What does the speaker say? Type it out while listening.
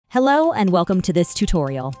Hello and welcome to this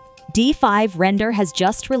tutorial. D5 Render has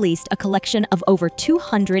just released a collection of over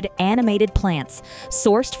 200 animated plants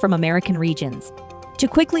sourced from American regions. To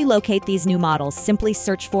quickly locate these new models, simply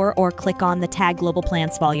search for or click on the tag Global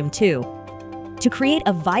Plants Vol.2. To create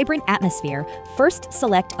a vibrant atmosphere, first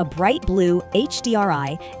select a bright blue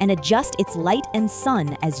HDRI and adjust its light and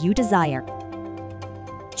sun as you desire.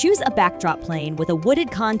 Choose a backdrop plane with a wooded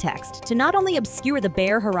context to not only obscure the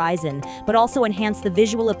bare horizon, but also enhance the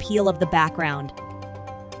visual appeal of the background.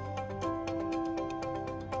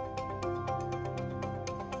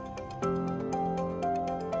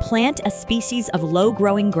 Plant a species of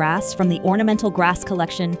low-growing grass from the ornamental grass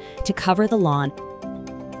collection to cover the lawn.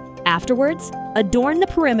 Afterwards, adorn the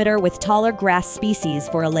perimeter with taller grass species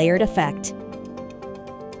for a layered effect.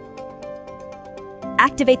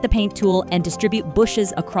 Activate the paint tool and distribute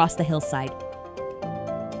bushes across the hillside.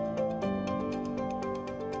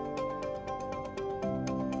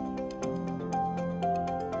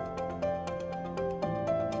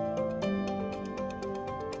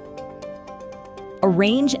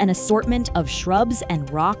 Arrange an assortment of shrubs and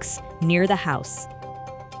rocks near the house.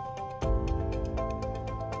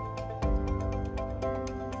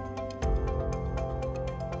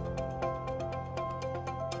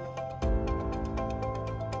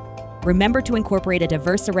 Remember to incorporate a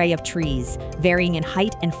diverse array of trees, varying in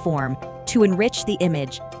height and form, to enrich the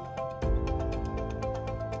image.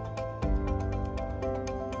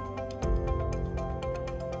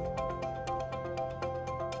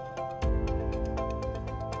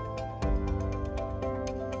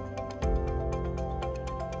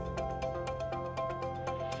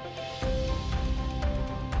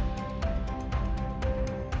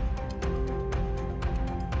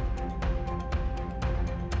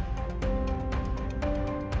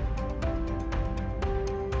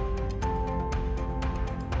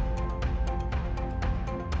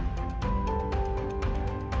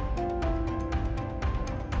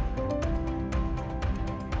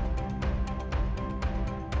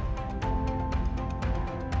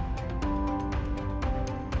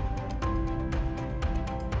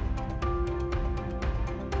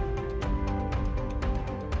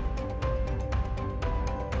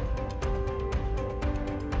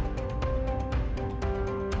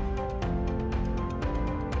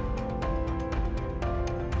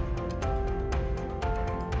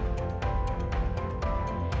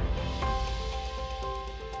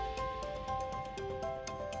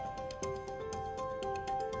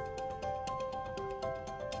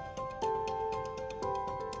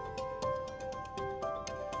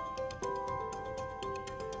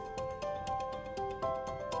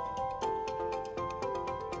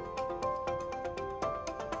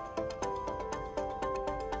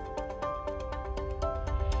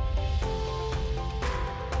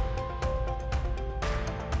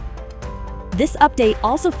 This update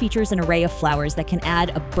also features an array of flowers that can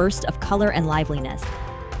add a burst of color and liveliness.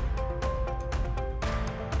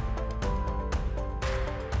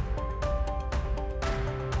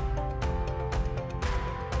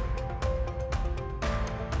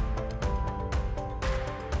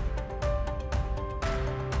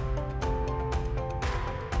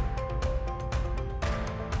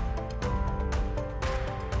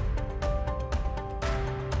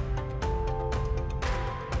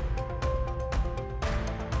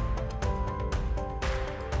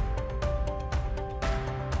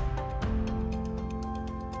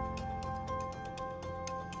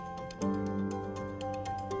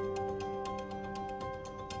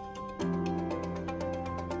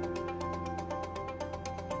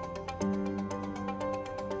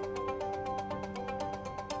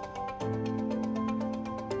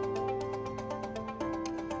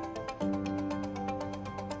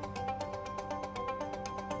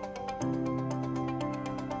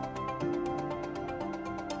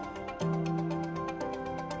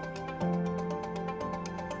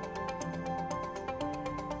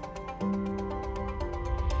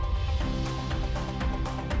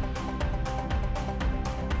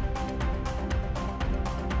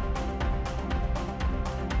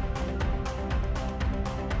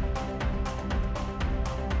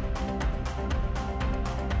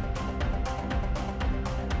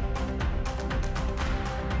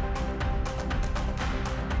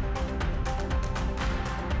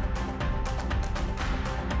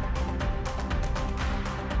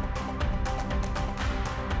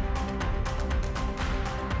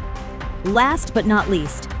 Last but not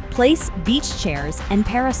least, place beach chairs and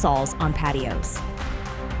parasols on patios.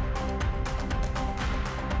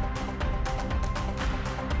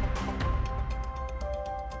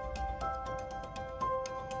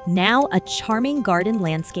 Now a charming garden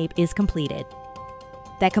landscape is completed.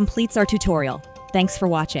 That completes our tutorial. Thanks for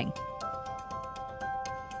watching.